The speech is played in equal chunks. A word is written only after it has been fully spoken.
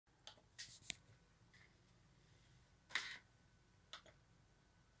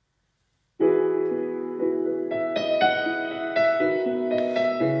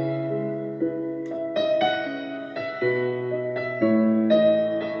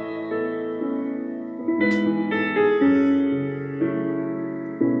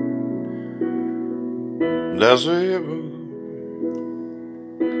There's a hero.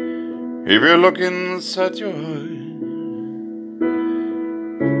 If you look inside your eye,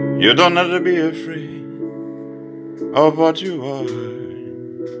 you don't have to be afraid of what you are.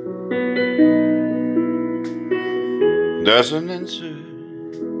 There's an answer.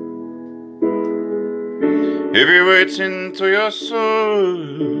 If you reach into your soul,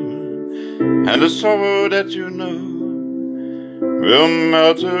 and the sorrow that you know will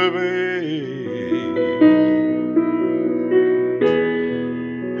melt away,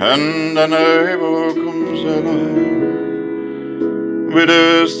 and then a hero comes along with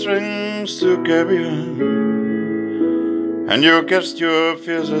the strings to carry on, and you cast your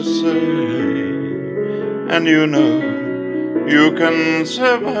fears aside, and you know you can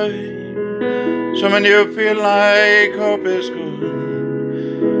survive. So when you feel like hope is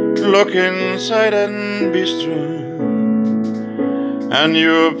gone, look inside and be strong, and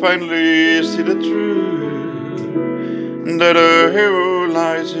you finally see the truth, that a hero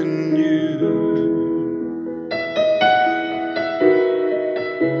lies in you.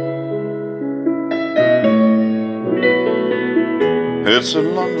 It's a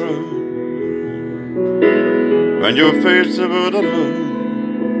long road when you face the world alone.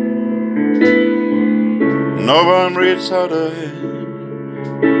 No one reaches out a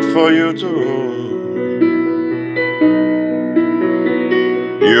hand for you to hold.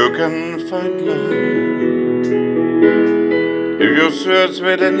 You can find love if you search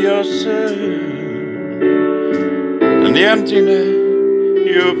within yourself, and the emptiness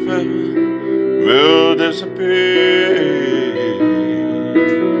you felt will disappear.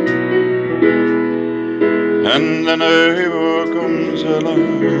 And then a hero comes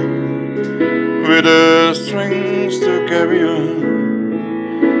along with the strings to carry on,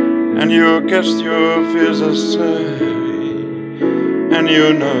 and you cast your fears aside, and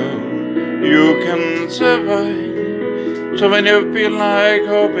you know you can survive. So when you feel like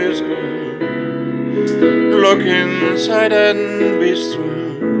hope is gone, look inside and be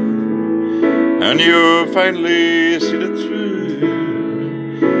strong, and you finally see the truth,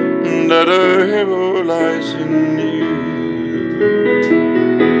 that a hero lies in you.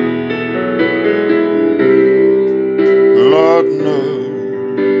 Lord knows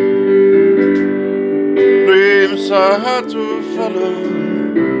dreams are hard to follow,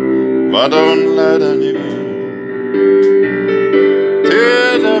 but don't let anyone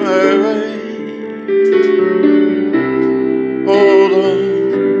tear them away. Hold on,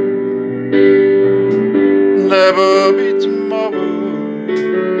 there will be tomorrow.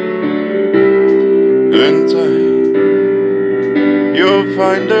 In time, you'll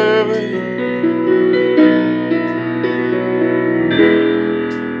find a way.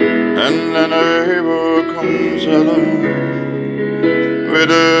 And then a hero comes along with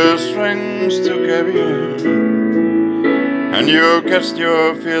the strings to carry on, and you cast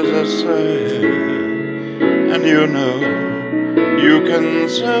your fears aside, and you know you can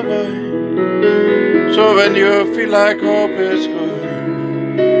survive. So when you feel like hope is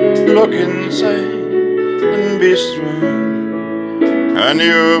gone, look inside and be strong, and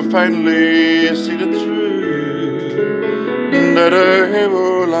you finally see the truth, that a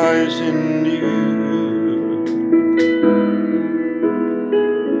hero lies in you.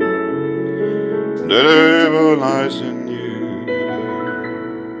 That a hero lies in you.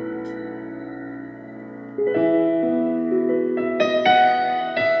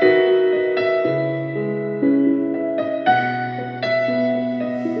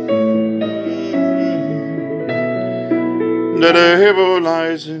 That a hero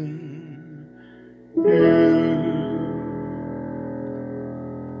lies in you.